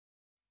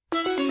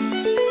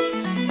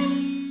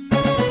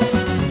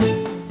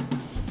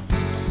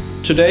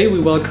today we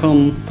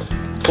welcome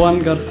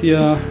Juan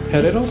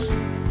García-Herreros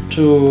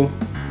to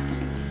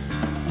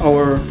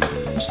our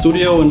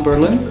studio in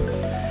Berlin.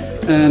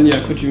 And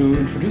yeah, could you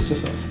introduce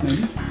yourself,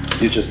 maybe?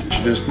 You just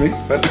introduced me,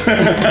 but,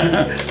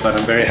 but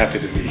I'm very happy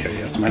to be here,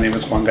 yes. My name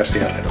is Juan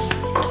García-Herreros.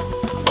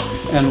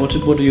 And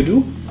what do you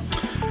do?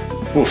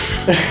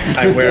 Oof,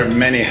 I wear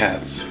many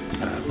hats.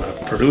 I'm a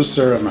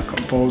producer, I'm a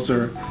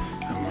composer,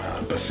 I'm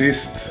a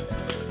bassist,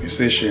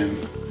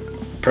 musician,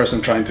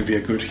 person trying to be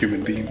a good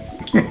human being.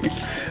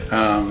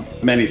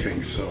 Many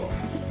things, so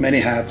many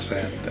hats,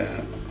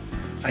 and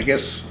I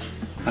guess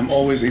I'm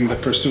always in the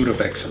pursuit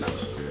of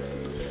excellence.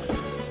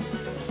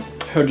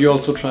 Heard you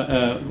also try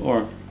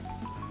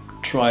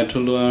to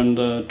learn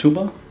the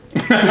tuba?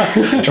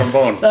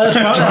 Trombone.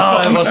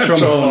 It was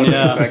trombone,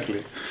 yeah.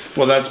 Exactly.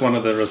 Well, that's one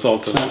of the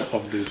results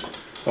of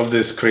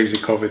this crazy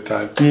COVID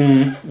time,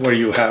 where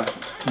you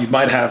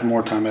might have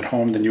more time at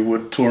home than you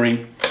would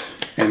touring,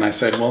 and I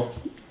said, well,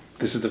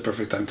 this is the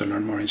perfect time to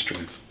learn more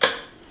instruments.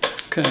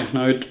 Okay,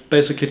 now it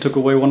basically took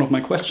away one of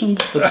my questions,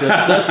 but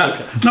that's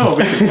okay. No,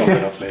 we can follow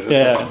it up later.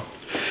 Yeah.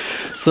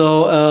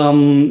 So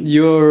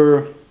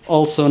you're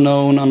also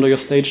known under your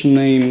stage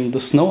name, the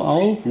Snow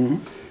Owl,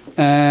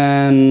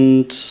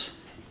 and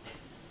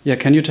yeah,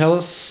 can you tell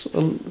us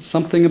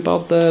something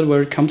about that?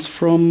 Where it comes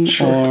from?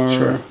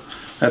 Sure.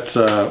 That's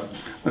a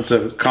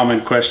common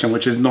question,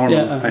 which is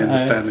normal. Yeah, I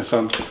understand.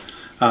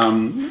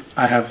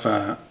 I have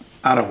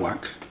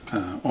Arawak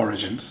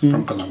origins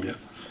from Colombia,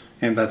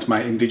 and that's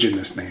my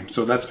indigenous name.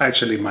 So that's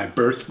actually my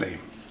birth name,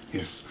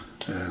 is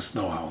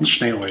Snow Owl,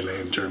 Schneeeule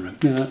in German.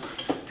 Yeah.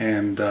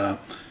 And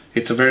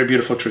it's a very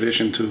beautiful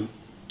tradition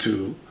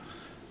to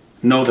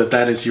know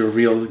that is your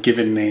real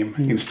given name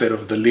instead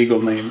of the legal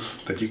names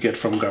that you get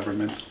from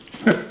governments.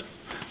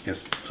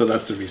 Yes, so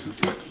that's the reason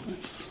for it.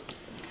 Nice.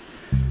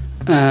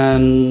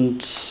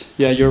 And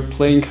yeah, you're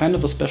playing kind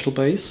of a special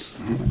bass.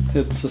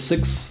 It's a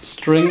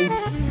 6-string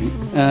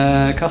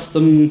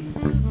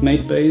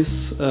custom-made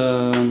bass.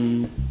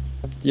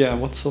 Yeah,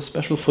 what's so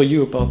special for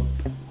you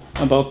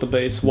about the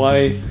bass?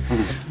 Why?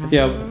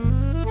 Yeah,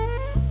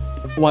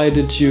 why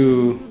did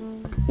you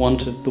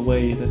want it the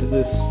way that it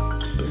is,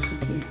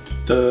 basically?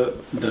 The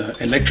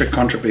electric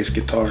contrabass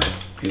guitar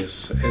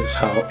is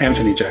how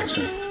Anthony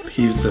Jackson,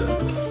 he's the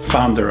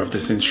founder of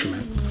this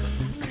instrument.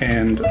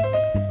 And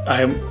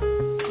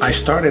I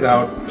started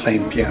out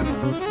playing piano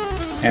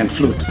and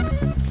flute,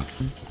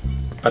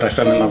 but I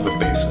fell in love with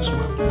bass as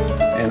well.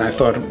 And I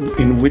thought,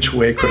 in which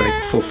way could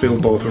I fulfill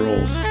both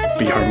roles?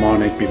 Be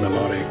harmonic, be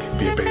melodic,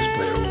 be a bass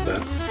player, all of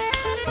that.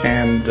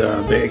 And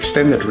the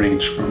extended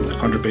range from the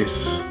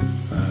contrabass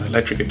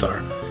electric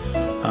guitar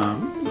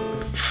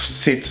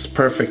sits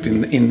perfect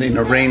in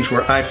a range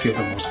where I feel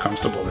the most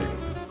comfortable in.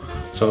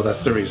 So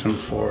that's the reason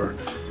for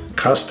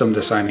custom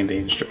designing the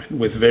instrument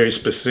with very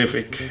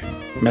specific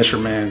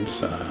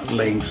measurements,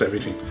 lengths,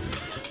 everything.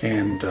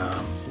 And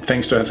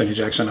thanks to Anthony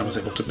Jackson, I was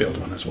able to build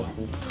one as well.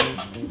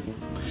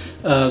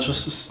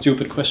 Just a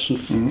stupid question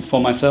for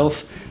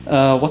myself.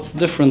 What's the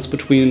difference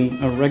between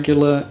a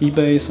regular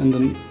E-bass and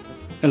an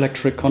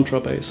electric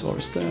contrabass, or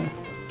is there?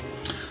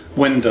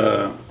 When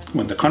the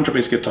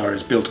contrabass guitar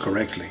is built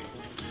correctly,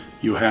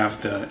 you have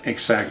the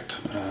exact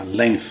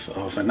length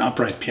of an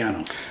upright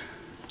piano.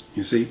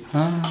 You see,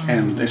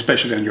 and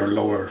especially on your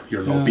low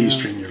B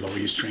string, your low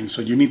E string.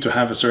 So you need to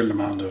have a certain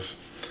amount of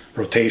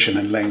rotation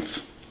and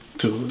length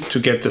to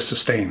get the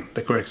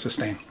correct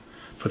sustain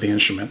for the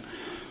instrument.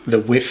 The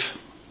width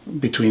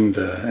and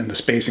the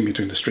spacing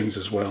between the strings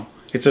as well.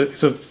 It's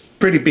a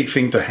pretty big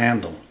thing to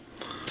handle,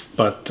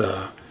 but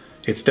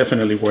it's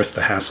definitely worth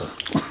the hassle.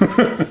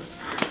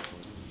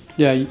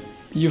 Yeah,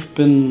 you've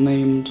been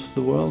named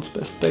the world's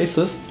best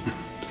bassist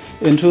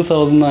in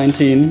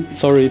 2019.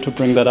 Sorry to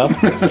bring that up.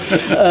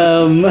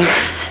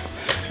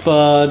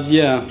 But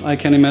yeah, I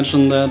can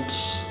imagine that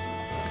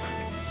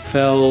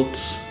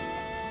felt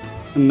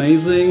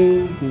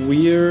amazing,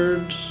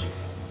 weird.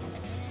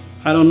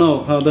 I don't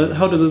know, how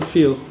did it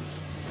feel?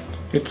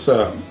 It's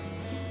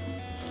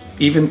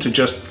even to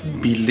just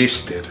be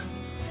listed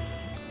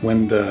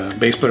when the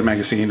Bass Player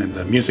magazine and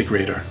the Music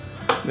Radar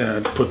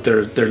put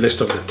their list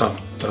of the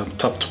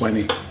top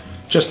 20.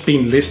 Just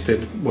being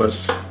listed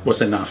was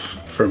enough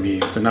for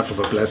me. It's enough of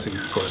a blessing,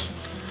 of course.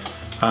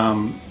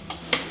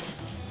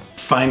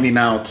 Finding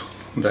out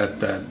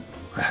that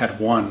I had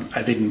won,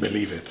 I didn't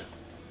believe it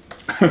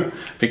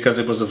because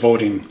it was a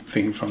voting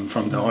thing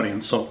from the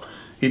audience. So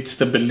it's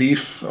the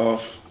belief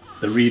of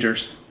the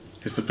readers,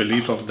 it's the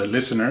belief of the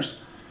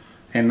listeners,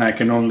 and I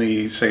can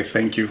only say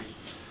thank you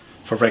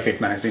for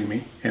recognizing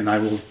me, and I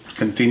will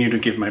continue to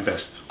give my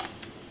best.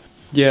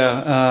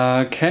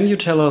 Yeah, can you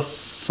tell us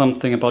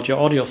something about your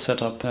audio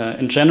setup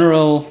in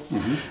general,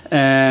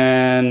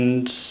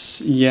 and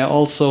yeah,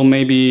 also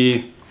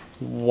maybe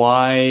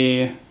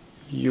why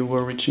you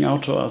were reaching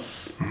out to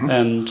us,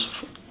 and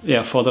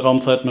yeah, for the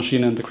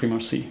Raumzeitmaschine and the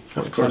Creamer C,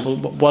 for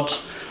example.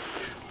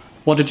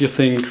 What did you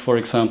think, for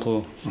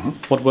example?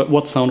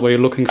 What sound were you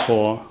looking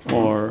for,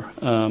 or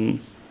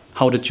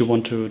how did you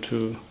want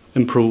to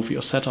improve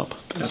your setup,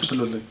 basically?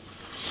 Absolutely.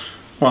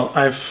 Well,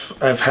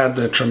 I've had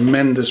the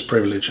tremendous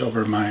privilege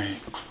over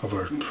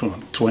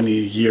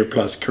 20-year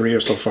plus career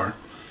so far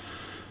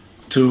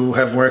to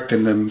have worked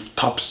in the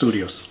top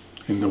studios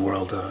in the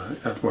world.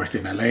 I've worked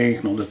in LA,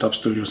 in all the top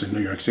studios, in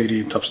New York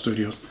City, top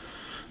studios,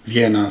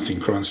 Vienna,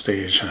 Synchron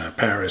Stage,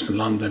 Paris,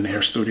 London,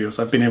 Air Studios.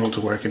 I've been able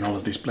to work in all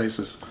of these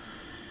places.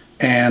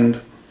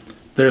 And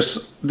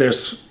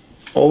there's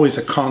always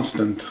a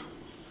constant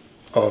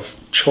of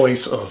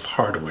choice of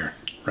hardware,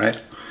 right?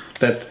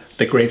 That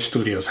the great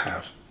studios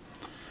have.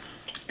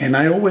 And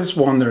I always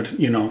wondered,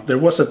 you know, there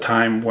was a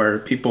time where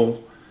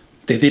people,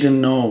 they didn't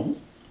know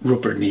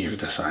Rupert Neve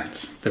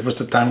designs. There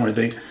was a time where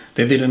they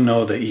didn't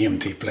know the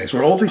EMT plays,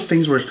 where all these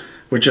things were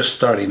just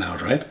starting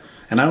out, right?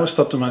 And I always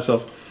thought to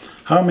myself,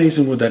 how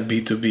amazing would that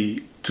be to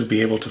be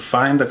able to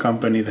find a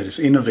company that is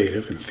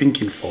innovative and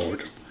thinking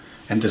forward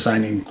and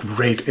designing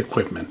great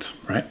equipment,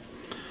 right?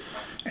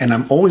 And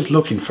I'm always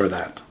looking for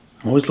that.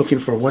 I'm always looking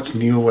for what's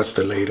new, what's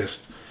the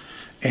latest.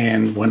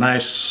 And when I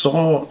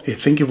saw, I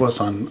think it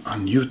was on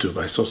YouTube,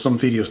 I saw some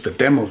videos, the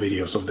demo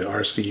videos of the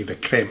RC, the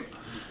Creme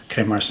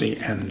RC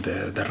and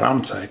the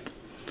Raumzeit.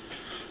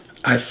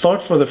 I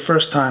thought for the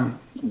first time,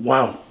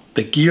 wow,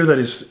 the gear that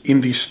is in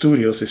these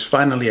studios is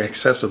finally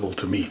accessible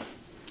to me.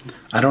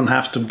 I don't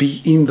have to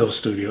be in those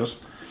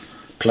studios,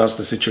 plus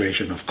the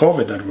situation of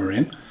COVID that we're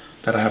in,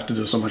 that I have to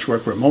do so much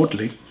work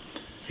remotely.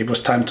 It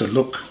was time to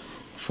look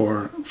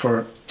for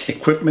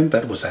equipment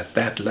that was at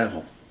that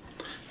level.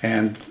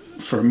 And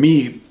for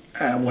me,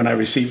 when I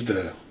received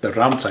the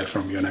Raumzeit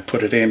from you and I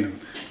put it in,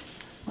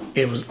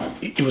 it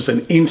was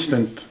an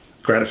instant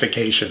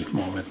gratification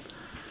moment.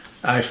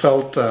 I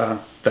felt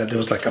that there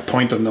was like a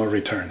point of no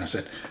return. I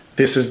said,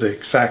 this is the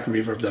exact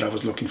reverb that I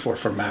was looking for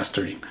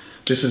mastering.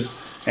 This is,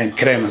 and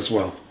Creme as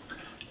well.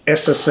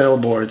 SSL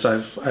boards,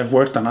 I've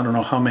worked on I don't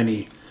know how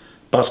many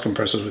bus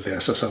compressors with the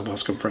SSL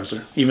bus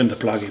compressor, even the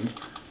plugins.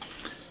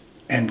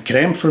 And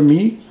Creme for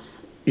me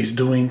is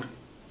doing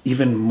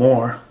even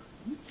more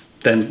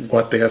than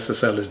what the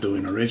SSL is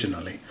doing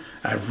originally.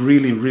 I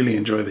really, really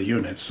enjoy the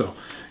units. So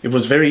it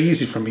was very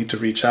easy for me to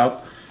reach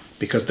out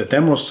because the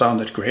demos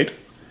sounded great.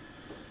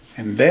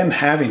 And then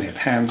having it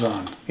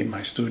hands-on in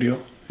my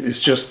studio is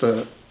just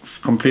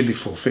completely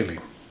fulfilling.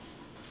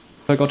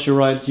 If I got you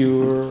right,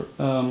 you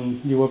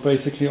were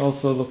basically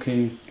also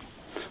looking,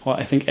 or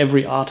I think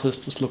every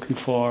artist is looking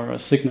for a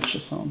signature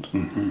sound.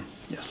 Mm-hmm.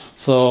 Yes.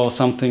 So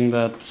something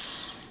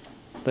that's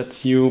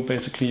you,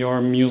 basically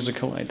your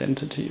musical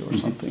identity or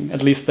something.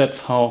 At least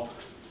that's how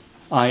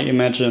I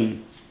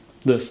imagine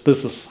this.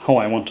 This is how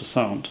I want to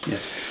sound.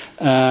 Yes.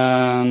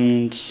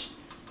 And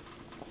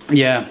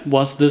yeah,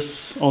 was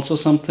this also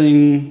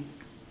something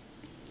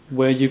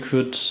where you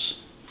could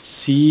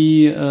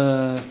see,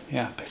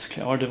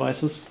 basically our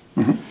devices?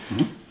 Mm-hmm.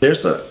 Mm-hmm.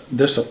 There's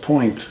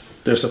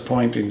a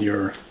point in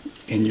your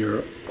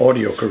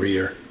audio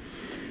career.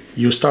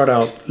 You start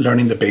out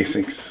learning the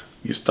basics.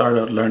 You start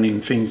out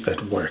learning things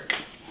that work.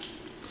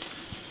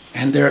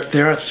 And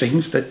there are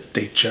things that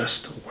they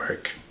just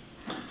work.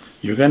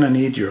 You're gonna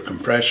need your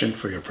compression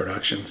for your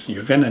productions.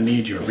 You're gonna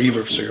need your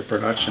reverbs for your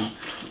production.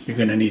 You're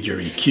gonna need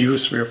your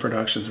EQs for your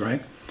productions,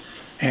 right?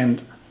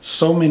 And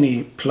so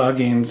many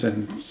plugins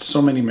and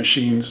so many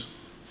machines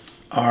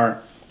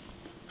are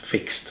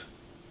fixed.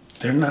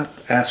 They're not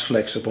as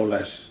flexible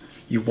as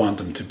you want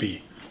them to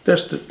be.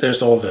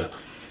 There's all the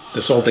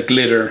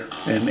glitter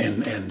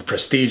and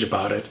prestige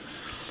about it,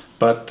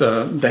 but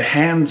the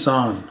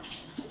hands-on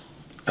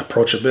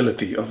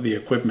approachability of the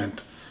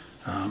equipment,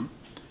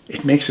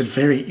 it makes it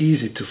very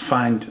easy to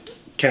find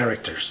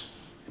characters.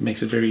 It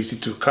makes it very easy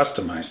to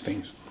customize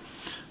things.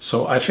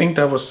 So I think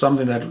that was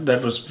something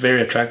that was very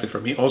attractive for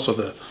me. Also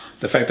the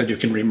fact that you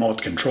can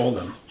remote control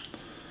them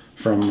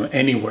from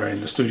anywhere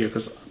in the studio,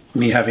 because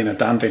me having a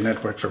Dante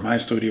network for my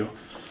studio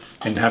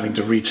and having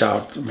to reach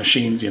out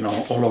machines,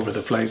 all over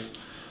the place,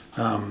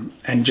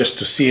 and just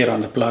to see it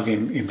on the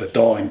plugin in the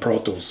DAW in Pro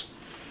Tools.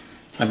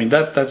 I mean,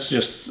 that's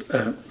just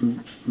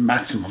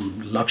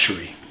maximum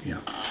luxury,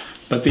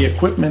 But the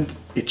equipment,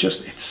 it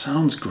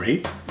sounds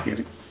great.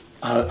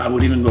 I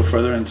would even go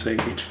further and say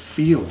it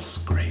feels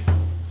great,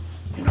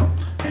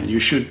 And you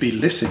should be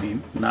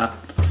listening, not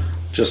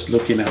just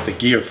looking at the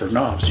gear for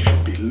knobs. You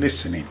should be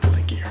listening to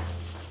the gear.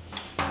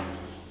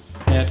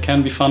 Yeah, it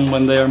can be fun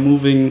when they are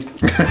moving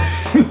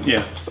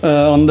yeah.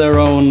 On their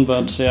own,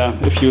 but yeah,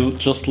 if you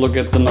just look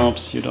at the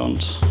knobs, you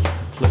don't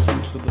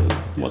listen to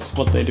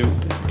what they do,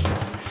 basically.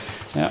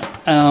 Yeah.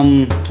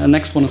 The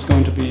next one is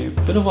going to be a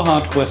bit of a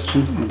hard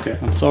question. Okay.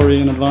 I'm sorry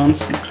in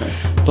advance. Okay.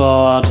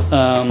 But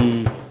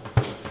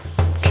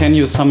can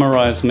you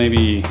summarize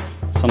maybe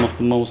some of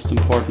the most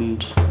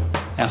important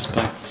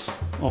aspects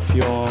of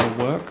your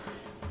work,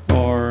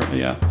 or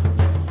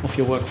of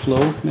your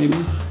workflow, maybe?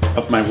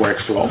 Of my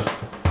workflow.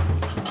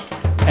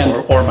 And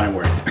or my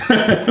work.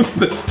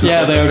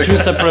 Yeah, there are two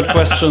separate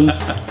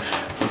questions.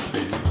 Let's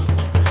see.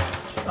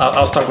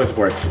 I'll start with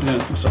workflow.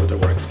 Yeah. So the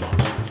workflow.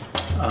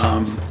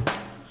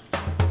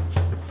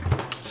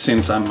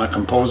 Since I'm a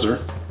composer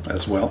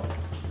as well,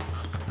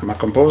 I'm a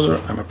composer,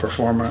 I'm a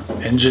performer,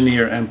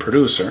 engineer, and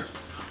producer.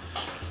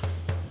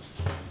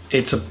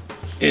 it's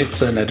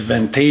an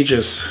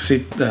advantageous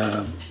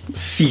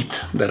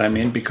seat that I'm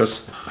in,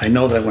 because I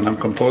know that when I'm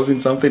composing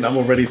something, I'm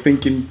already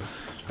thinking,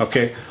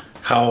 okay,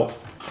 how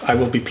I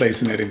will be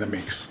placing it in the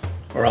mix,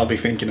 or I'll be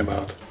thinking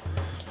about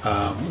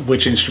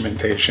which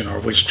instrumentation or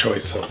which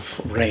choice of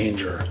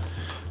range or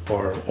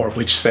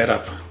which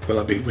setup will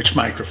I be, which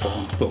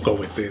microphone will go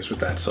with this, with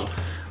that. So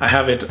I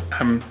have it,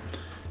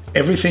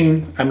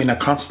 everything, I'm in a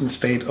constant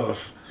state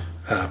of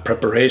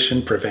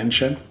preparation,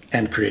 prevention,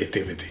 and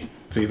creativity.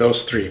 See,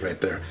 those three right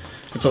there.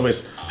 It's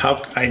always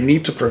how I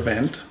need to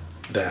prevent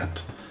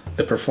that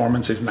the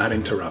performance is not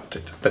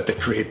interrupted, that the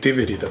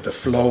creativity, that the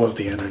flow of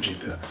the energy,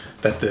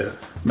 that the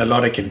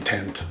melodic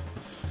intent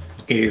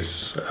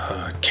is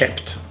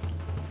kept.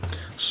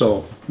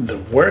 So the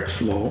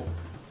workflow,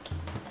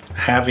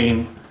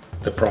 having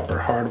the proper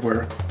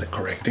hardware, the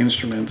correct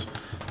instruments,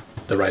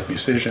 the right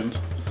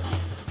musicians,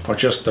 or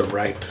just the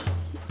right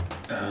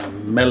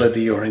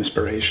melody or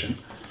inspiration,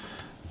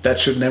 that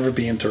should never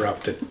be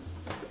interrupted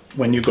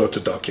when you go to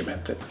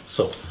document it.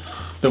 So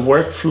the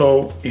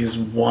workflow is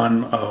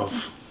one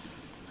of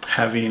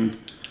having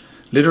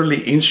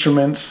literally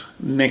instruments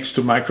next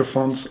to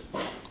microphones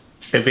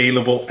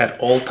available at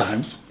all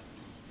times.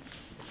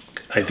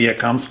 Idea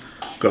comes,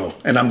 go,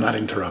 and I'm not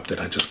interrupted.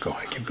 I just go,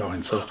 I keep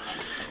going. So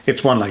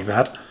it's one like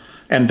that.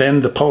 And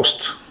then the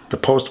post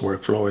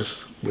workflow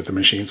is with the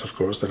machines, of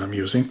course, that I'm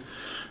using.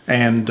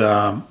 And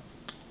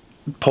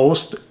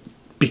post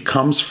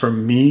becomes for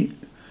me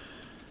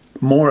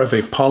more of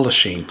a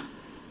polishing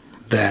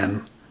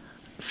than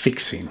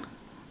fixing.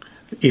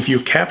 If you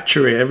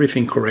capture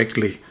everything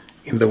correctly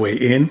in the way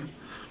in,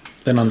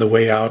 then on the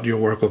way out, your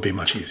work will be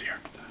much easier.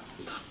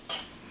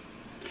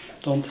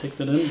 Don't take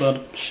that in,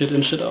 but shit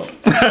in, shit out.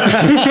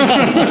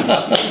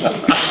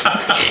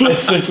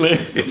 Basically.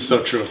 It's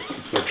so true.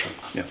 It's so true.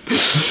 Yeah.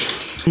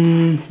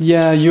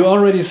 Yeah, you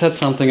already said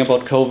something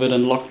about COVID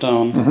and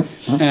lockdown.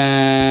 Mm-hmm.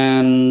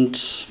 And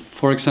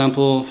for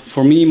example,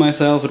 for me,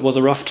 myself, it was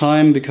a rough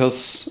time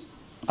because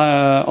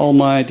all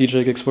my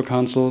DJ gigs were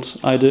cancelled.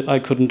 I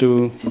couldn't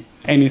do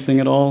anything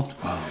at all.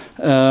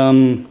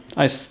 Wow.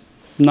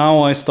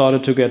 Now I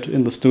started to get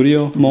in the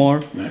studio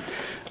more. Yeah.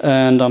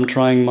 And I'm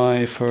trying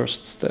my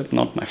first step,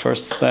 not my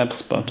first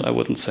steps, but I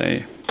wouldn't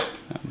say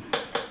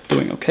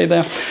doing okay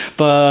there.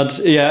 But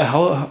yeah,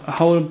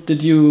 how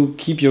did you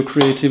keep your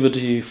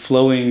creativity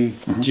flowing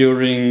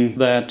during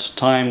that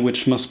time,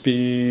 which must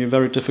be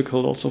very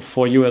difficult also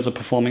for you as a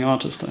performing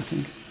artist, I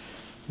think?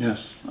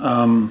 Yes.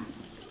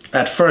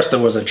 At first there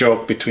was a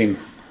joke between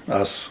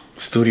us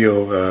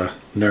studio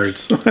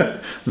nerds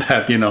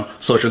that,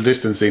 social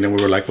distancing, and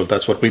we were like, well,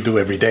 that's what we do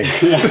every day.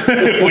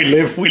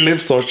 we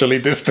live socially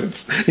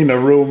distanced in a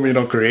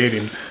room,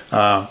 creating.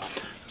 But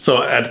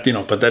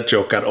that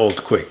joke got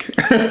old quick.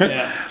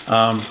 Yeah.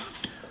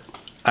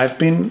 I've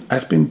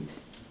been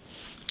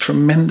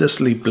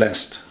tremendously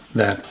blessed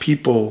that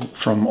people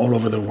from all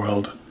over the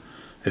world,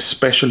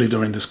 especially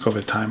during this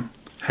COVID time,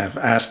 have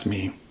asked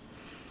me,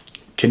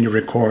 can you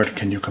record?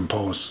 Can you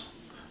compose?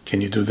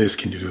 Can you do this?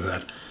 Can you do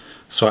that?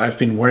 So I've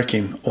been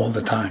working all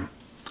the time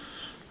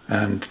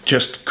and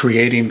just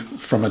creating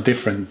from a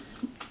different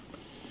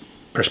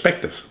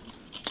perspective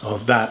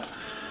of that.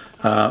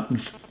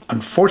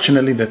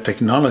 Unfortunately, the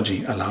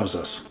technology allows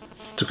us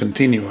to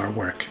continue our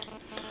work.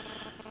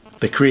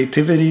 The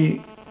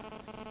creativity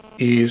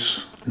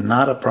is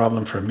not a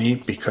problem for me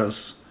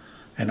because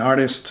an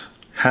artist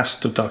has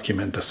to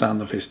document the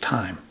sound of his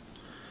time.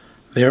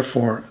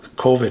 Therefore,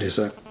 COVID is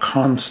a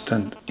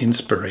constant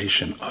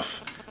inspiration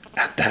of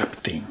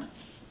adapting.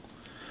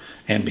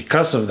 And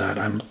because of that,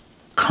 I'm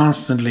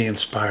constantly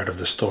inspired of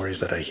the stories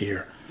that I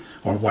hear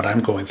or what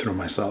I'm going through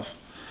myself.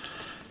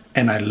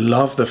 And I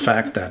love the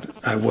fact that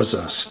I was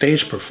a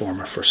stage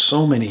performer for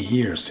so many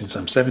years, since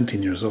I'm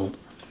 17 years old.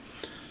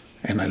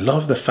 And I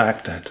love the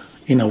fact that,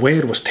 in a way,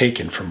 it was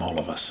taken from all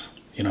of us,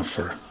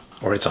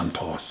 or it's on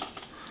pause.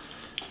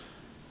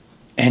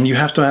 And you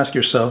have to ask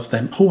yourself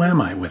then, who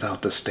am I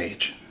without the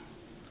stage?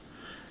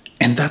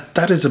 And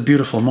that is a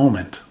beautiful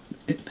moment,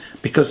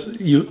 because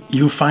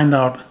you find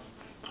out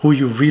who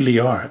you really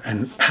are,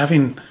 and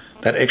having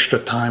that extra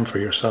time for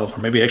yourself,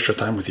 or maybe extra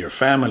time with your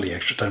family,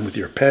 extra time with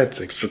your pets,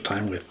 extra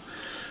time with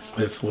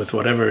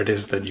whatever it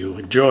is that you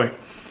enjoy,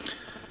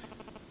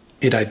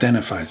 it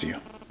identifies you.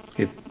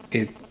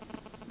 It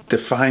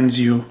defines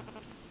you,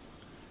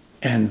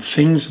 and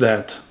things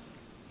that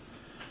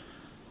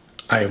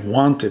I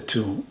wanted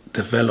to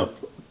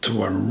develop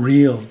to a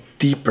real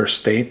deeper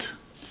state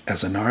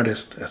as an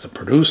artist, as a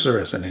producer,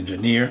 as an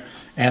engineer,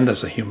 and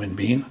as a human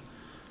being.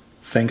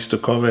 Thanks to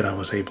COVID, I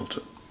was able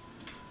to.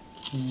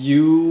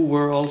 You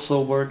were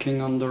also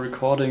working on the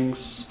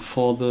recordings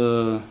for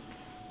the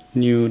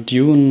new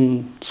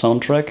Dune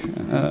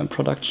soundtrack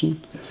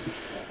production. Yes.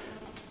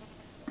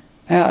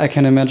 Yeah, I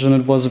can imagine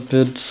it was a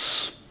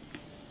bit,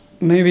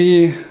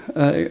 maybe,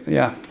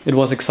 it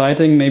was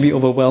exciting, maybe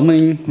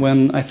overwhelming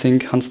when I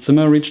think Hans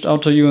Zimmer reached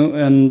out to you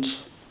and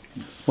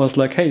was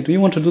like, hey, do you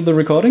want to do the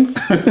recordings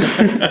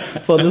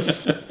for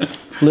this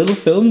little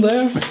film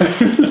there?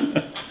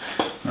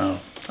 No.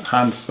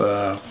 Hans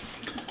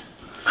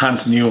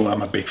Hans knew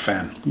I'm a big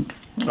fan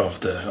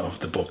of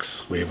the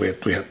books.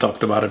 We had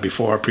talked about it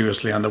before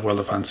previously on the World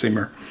of Hans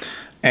Zimmer,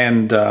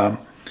 and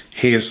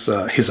his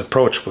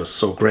approach was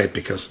so great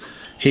because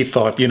he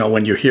thought, you know,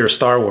 when you hear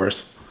Star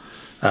Wars,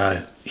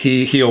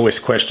 he always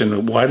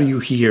questioned, why do you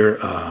hear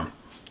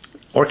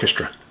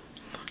orchestra?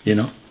 You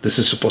know, this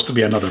is supposed to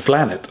be another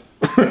planet.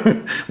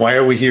 Why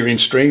are we hearing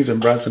strings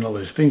and brass and all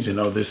these things? You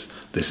know, this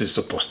is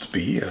supposed to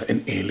be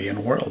an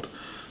alien world.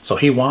 So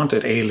he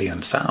wanted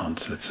alien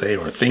sounds, let's say,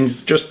 or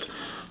things just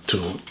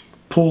to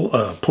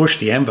push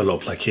the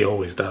envelope like he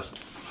always does.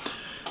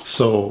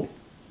 So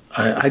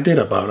I did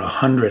about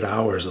 100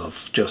 hours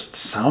of just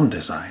sound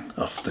design,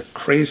 of the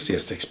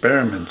craziest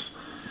experiments,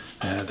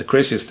 the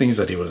craziest things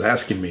that he was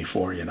asking me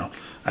for, you know.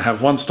 I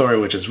have one story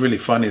which is really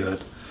funny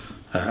that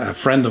a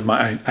friend of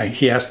mine,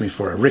 he asked me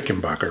for a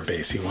Rickenbacker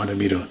bass. He wanted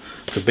me to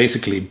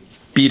basically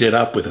beat it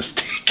up with a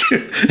stick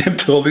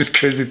and do all these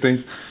crazy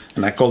things.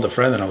 And I called a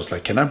friend and I was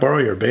like, can I borrow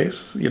your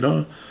bass, you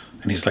know?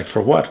 And he's like,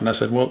 for what? And I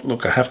said, well,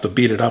 look, I have to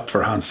beat it up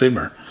for Hans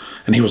Zimmer.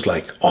 And he was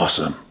like,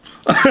 awesome.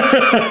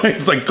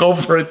 He's like, go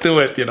for it, do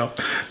it, you know?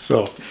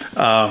 So,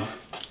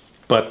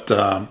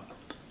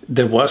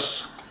 there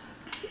was,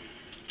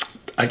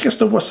 I guess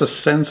there was a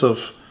sense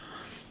of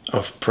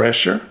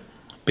pressure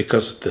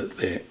because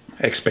the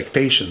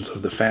expectations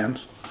of the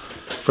fans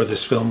for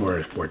this film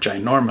were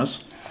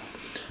ginormous.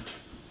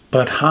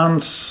 But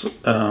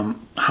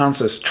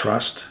Hans's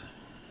trust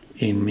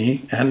in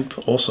me, and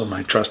also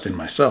my trust in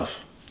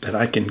myself, that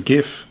I can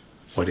give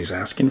what he's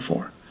asking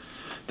for.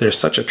 There's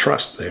such a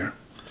trust there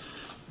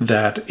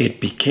that it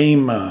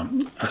became a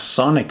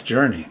sonic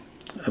journey.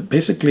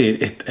 Basically,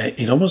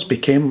 it almost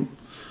became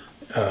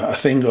a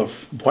thing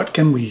of what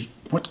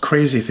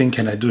crazy thing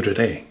can I do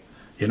today?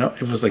 You know,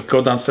 it was like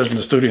go downstairs in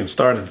the studio and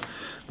start, and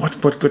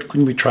what good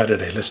can we try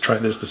today? Let's try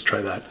this, let's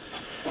try that.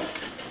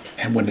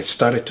 And when it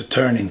started to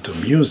turn into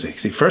music,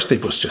 see, first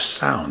it was just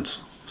sounds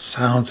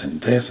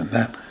and this and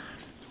that.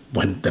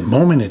 When the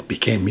moment it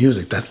became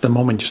music, that's the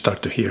moment you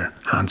start to hear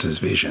Hans's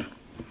vision.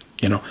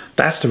 You know,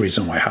 that's the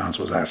reason why Hans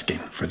was asking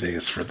for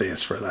this, for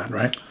that,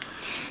 right?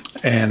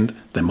 And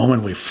the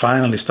moment we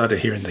finally started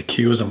hearing the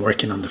cues and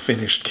working on the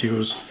finished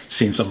cues,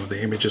 seeing some of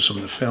the images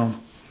from the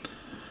film,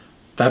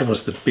 that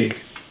was the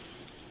big,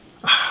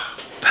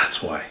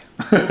 that's why.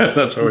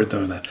 That's why we're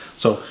doing that.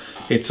 So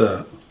it's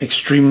a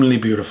extremely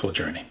beautiful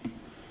journey.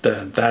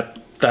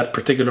 That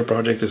particular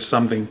project is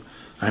something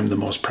I'm the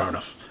most proud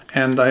of.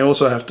 And I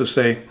also have to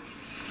say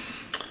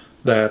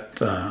that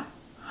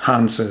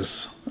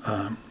Hans's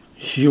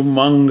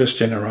humongous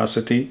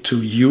generosity to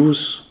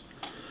use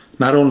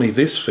not only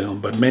this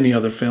film, but many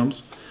other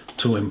films,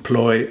 to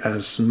employ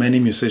as many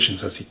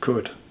musicians as he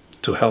could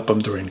to help him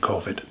during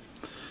COVID.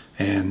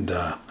 And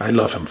I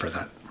love him for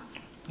that.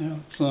 Yeah,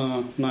 it's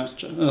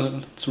nice.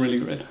 It's really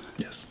great.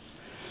 Yes.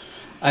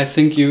 I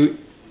think you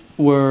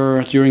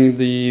were during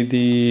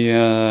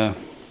the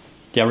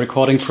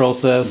recording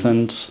process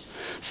and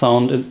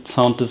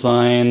sound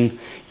design.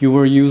 You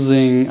were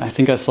using, I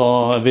think I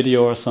saw a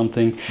video or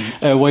something,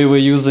 where you were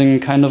using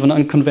kind of an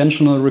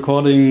unconventional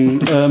recording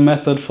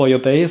method for your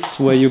bass,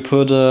 where you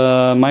put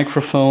a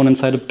microphone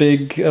inside a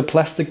big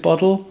plastic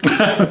bottle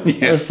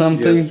or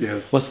something.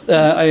 Yes.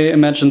 I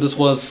imagine this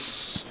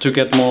was to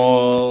get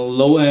more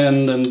low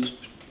end and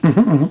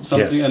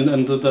something, yes.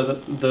 and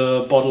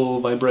the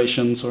bottle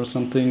vibrations or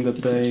something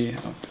that they.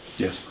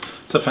 Yes,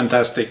 it's a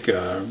fantastic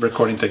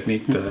recording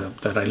technique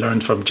that I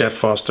learned from Jeff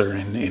Foster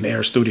in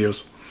Air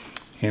Studios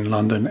in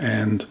London,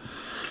 and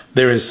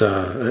there is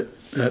an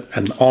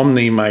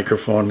Omni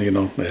microphone, you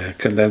know, a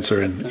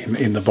condenser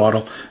in the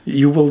bottle.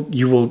 You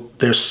will.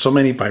 There's so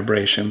many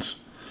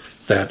vibrations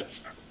that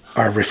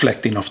are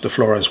reflecting off the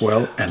floor as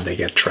well, and they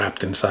get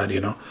trapped inside,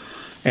 you know.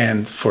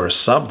 And for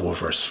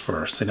subwoofers,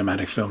 for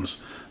cinematic films,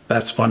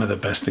 that's one of the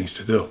best things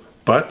to do.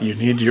 But you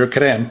need your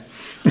creme.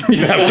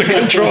 You have to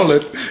control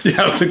it. You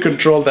have to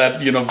control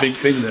that, you know, big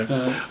thing there.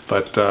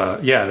 But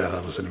yeah,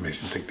 that was an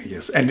amazing technique.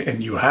 Yes,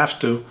 and you have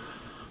to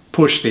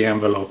push the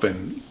envelope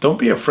and don't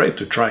be afraid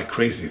to try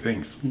crazy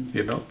things.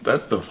 You know,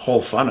 that's the whole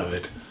fun of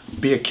it.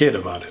 Be a kid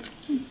about it.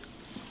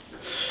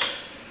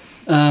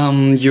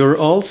 You're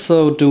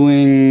also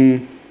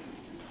doing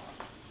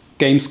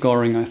game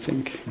scoring, I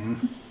think.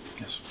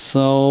 Yes.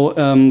 So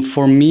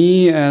for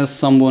me, as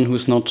someone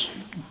who's not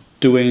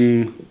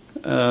doing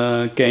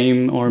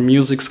game or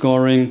music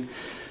scoring,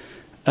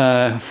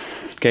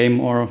 game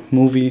or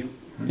movie,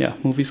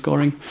 movie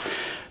scoring,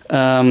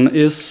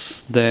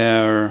 is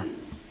there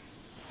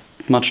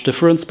much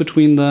difference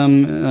between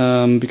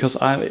them? Because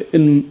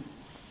in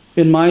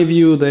my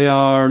view,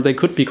 they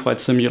could be quite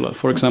similar.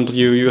 For example,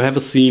 you have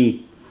a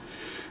scene,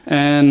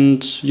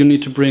 and you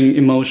need to bring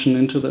emotion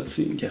into that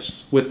scene.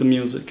 Yes. With the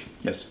music.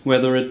 Yes.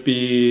 Whether it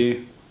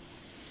be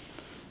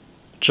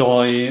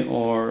joy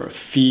or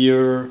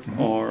fear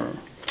or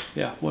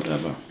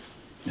whatever.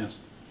 Yes.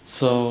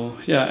 So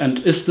and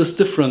is this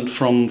different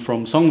from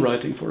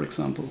songwriting, for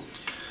example?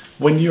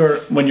 When you're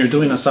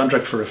doing a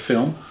soundtrack for a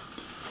film,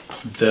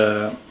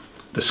 the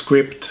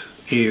script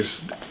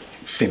is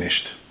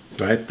finished,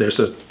 right? There's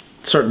a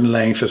certain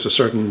length, there's a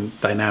certain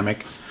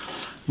dynamic.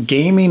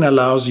 Gaming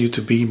allows you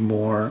to be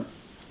more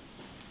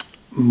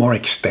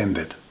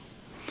extended.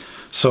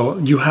 So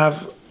you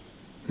have,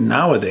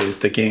 nowadays,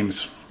 the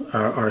games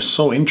are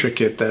so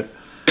intricate that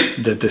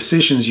the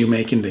decisions you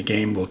make in the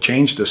game will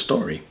change the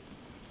story,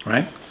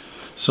 right?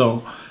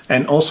 So,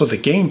 and also the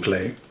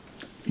gameplay,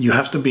 you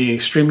have to be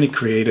extremely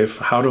creative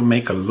how to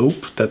make a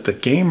loop that the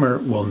gamer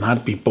will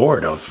not be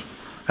bored of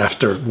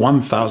after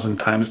 1,000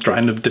 times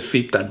trying to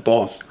defeat that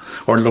boss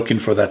or looking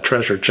for that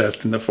treasure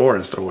chest in the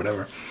forest or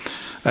whatever.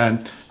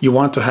 And you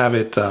want to have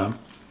it,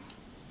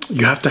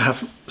 you have to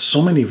have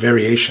so many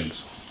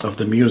variations of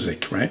the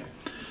music, right?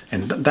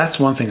 And that's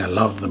one thing I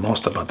love the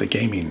most about the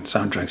gaming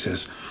soundtracks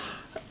is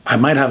I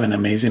might have an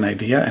amazing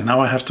idea and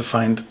now I have to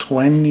find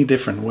 20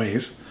 different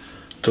ways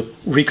to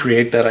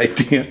recreate that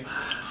idea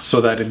so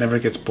that it never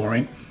gets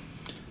boring.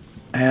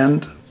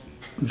 And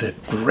the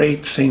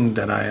great thing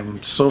that I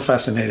am so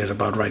fascinated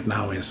about right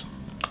now is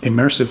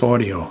immersive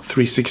audio,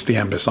 360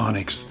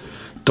 ambisonics,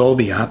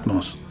 Dolby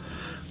Atmos,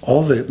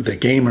 all the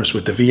gamers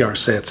with the VR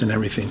sets and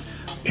everything,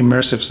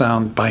 immersive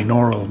sound,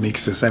 binaural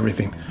mixes,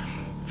 everything.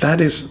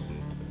 That is,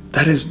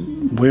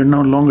 we're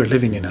no longer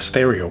living in a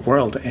stereo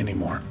world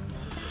anymore.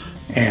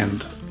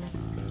 And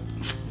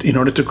in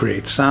order to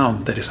create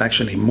sound that is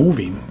actually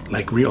moving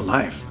like real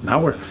life, now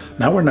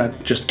we're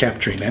not just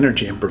capturing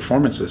energy and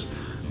performances,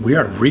 we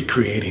are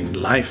recreating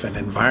life and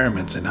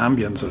environments and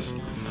ambiences.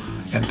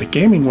 And the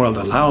gaming world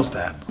allows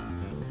that.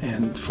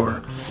 And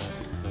for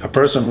a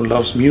person who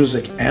loves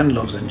music and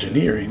loves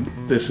engineering,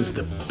 this is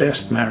the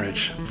best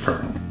marriage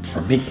for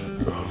me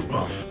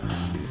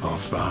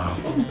of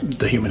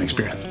the human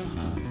experience.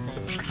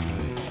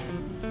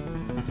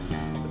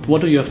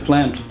 What do you have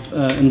planned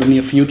in the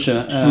near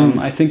future?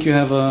 I think you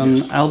have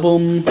an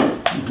album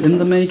in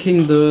the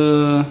making,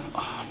 the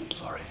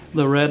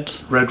Red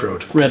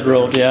Road. Red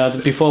Road, yeah.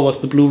 Before was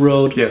the Blue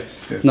Road.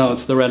 Yes. No,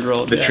 it's the Red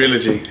Road. The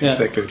trilogy,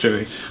 exactly, the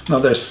trilogy. No,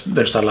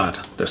 there's a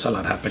lot. There's a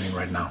lot happening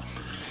right now.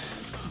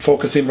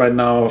 Focusing right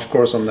now, of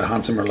course, on the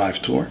Hans Zimmer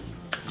live tour.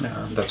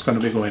 That's going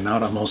to be going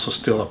out. I'm also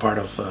still a part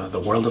of the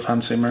world of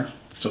Hans Zimmer.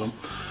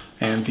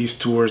 And these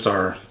tours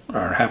are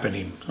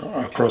happening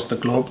across the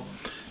globe.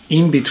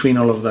 In between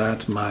all of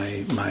that,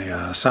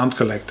 my sound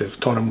collective,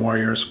 Totem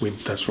Warriors,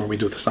 that's where we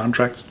do the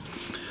soundtracks.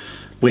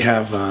 We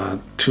have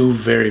two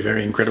very,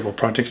 very incredible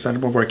projects that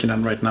we're working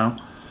on right now.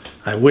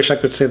 I wish I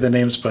could say the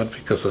names, but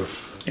because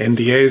of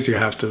NDAs, you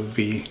have to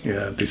be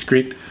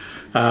discreet.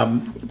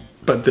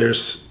 But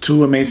there's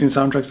two amazing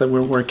soundtracks that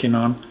we're working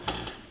on.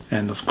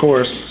 And of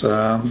course,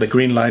 the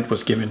green light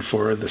was given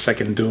for the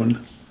second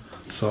Dune.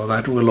 So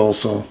that will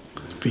also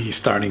be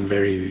starting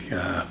very,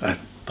 I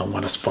don't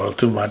want to spoil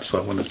too much, so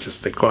I want to just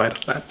stay quiet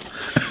on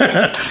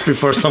that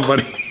before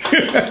somebody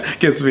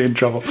gets me in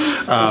trouble.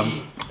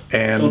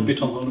 And don't be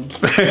Tom Holland.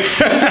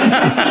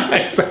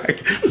 Exactly.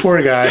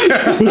 Poor guy.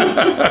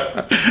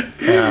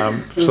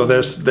 So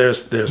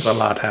there's a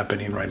lot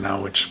happening right now,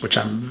 which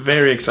I'm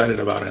very excited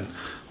about, and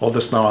all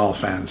the Snow Owl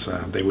fans,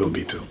 they will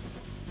be too.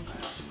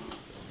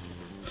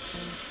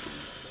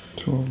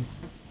 So,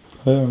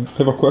 I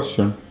have a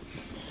question.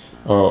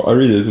 I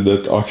read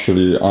that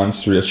actually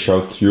Hans reached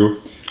out to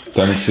you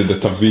thanks to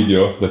that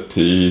video that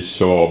he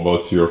saw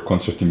about your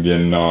concert in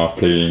Vienna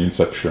playing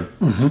Inception.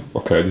 Mm-hmm.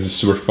 Okay, this is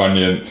super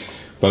funny,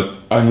 but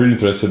I'm really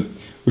interested,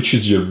 which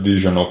is your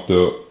vision of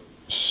the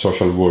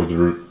social world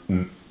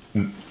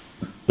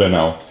right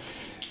now?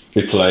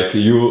 It's like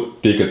you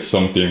take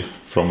something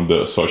from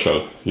the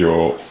social,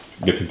 you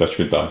get in touch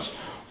with dance.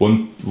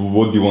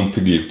 What do you want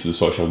to give to the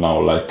social now,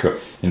 like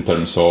in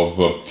terms of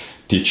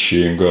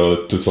teaching,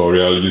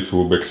 tutorial,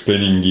 YouTube,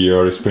 explaining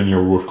gear, explaining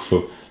your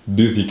workflow?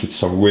 Do you think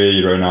it's a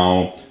way right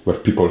now where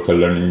people can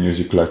learn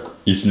music like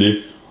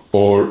easily,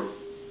 or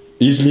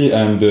easily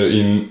and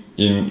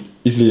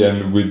easily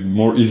and with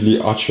more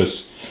easily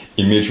access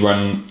image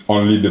when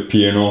only the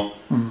piano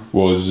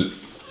was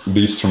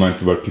the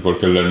instrument where people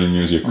can learn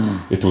music?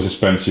 It was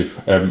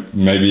expensive, and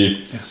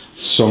maybe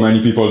so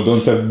many people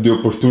don't have the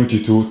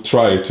opportunity to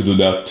try to do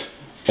that,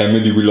 and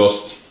maybe we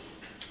lost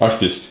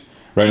artists.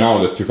 Right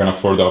now that you can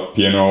afford a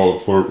piano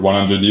for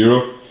 100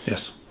 euro,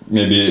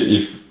 maybe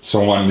if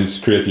someone is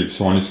creative,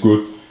 someone is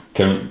good,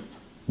 can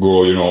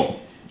go,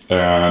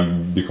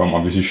 and become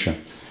a musician.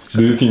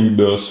 Do you think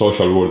the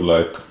social world,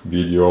 like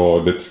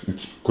video, that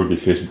it could be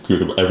Facebook,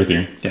 YouTube,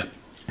 everything,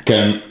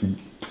 can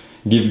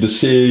give the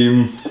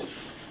same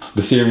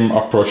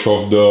approach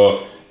of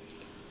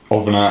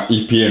an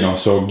e-piano,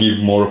 so give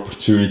more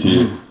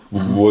opportunity?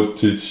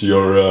 What is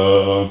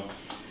your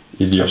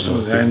idea?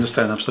 Absolutely, I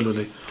understand,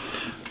 absolutely.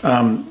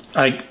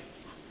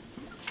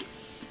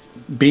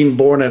 Being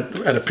born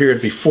at a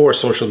period before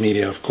social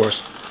media, of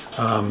course,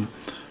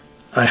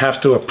 I have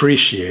to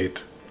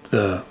appreciate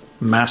the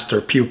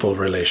master-pupil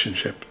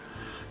relationship,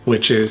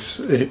 which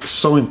is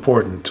so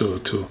important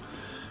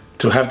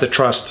to have the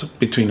trust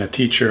between a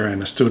teacher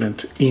and a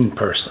student in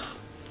person.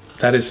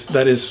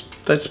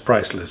 That's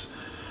priceless.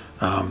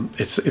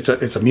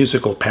 It's a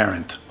musical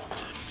parent.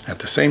 At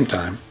the same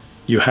time,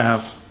 you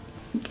have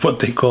what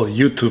they call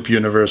YouTube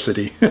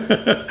University.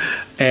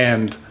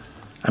 And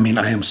I mean,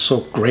 I am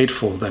so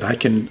grateful that I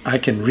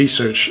can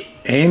research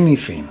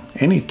anything,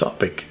 any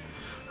topic,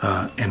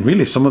 and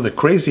really some of the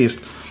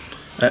craziest.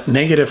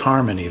 Negative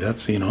harmony,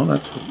 that's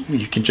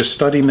you can just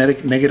study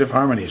negative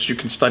harmonies. You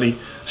can study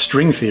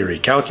string theory,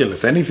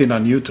 calculus, anything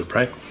on YouTube,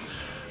 right?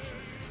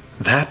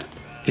 That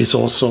is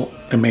also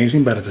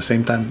amazing, but at the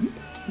same time,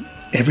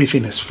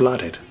 everything is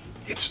flooded.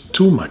 It's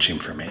too much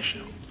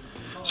information.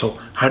 So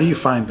how do you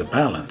find the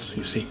balance?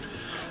 You see,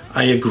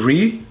 I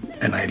agree,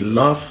 and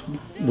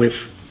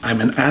I'm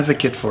an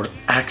advocate for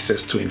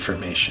access to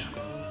information,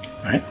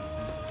 right?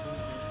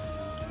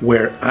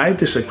 Where I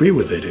disagree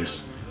with it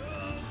is,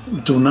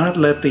 do not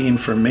let the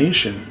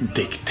information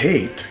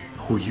dictate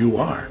who you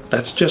are.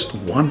 That's just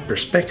one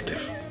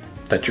perspective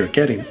that you're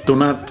getting. Do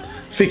not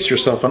fix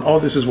yourself on, oh,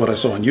 this is what I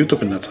saw on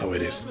YouTube and that's how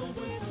it is.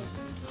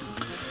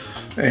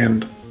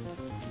 And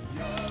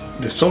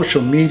the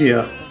social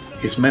media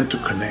is meant to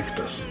connect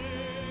us.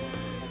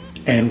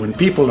 And when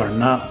people are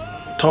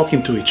not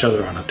talking to each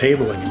other on a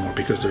table anymore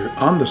because they're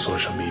on the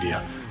social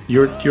media,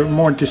 you're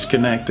more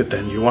disconnected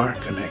than you are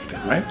connected,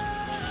 right?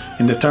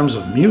 In the terms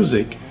of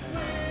music,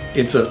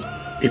 it's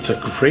a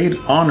great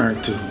honor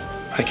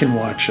I can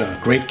watch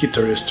great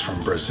guitarists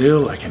from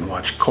Brazil. I can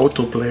watch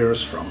koto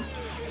players from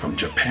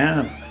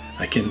Japan.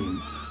 I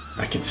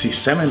can see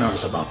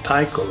seminars about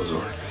taikos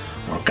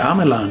or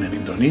gamelan in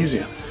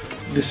Indonesia.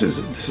 This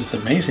is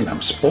amazing.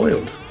 I'm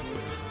spoiled,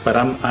 but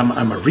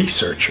I'm a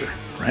researcher,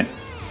 right?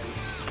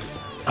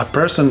 A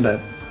person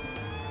that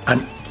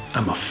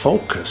I'm a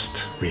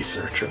focused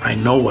researcher. I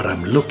know what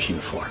I'm looking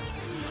for.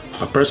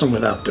 A person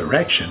without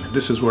direction, and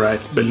this is where I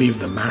believe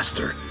the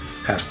master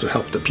has to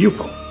help the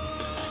pupil,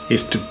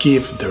 is to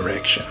give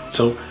direction.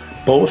 So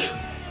both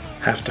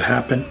have to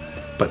happen,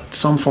 but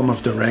some form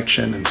of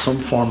direction and some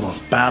form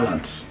of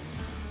balance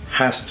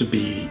has to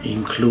be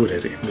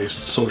included in this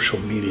social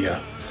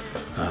media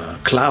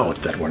cloud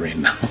that we're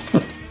in now.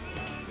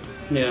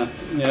 Yeah.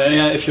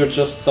 If you're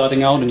just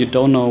starting out and you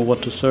don't know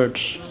what to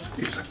search,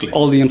 exactly,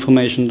 all the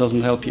information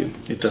doesn't help you.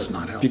 It does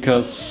not help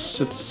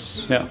because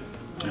it's yeah.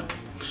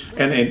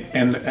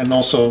 And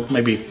also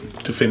maybe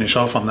to finish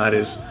off on that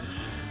is,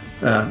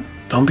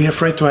 don't be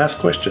afraid to ask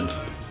questions.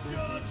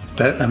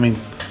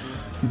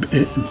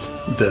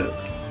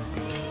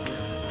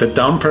 The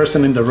dumb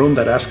person in the room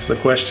that asks the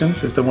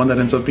questions is the one that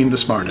ends up being the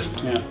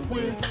smartest. Yeah.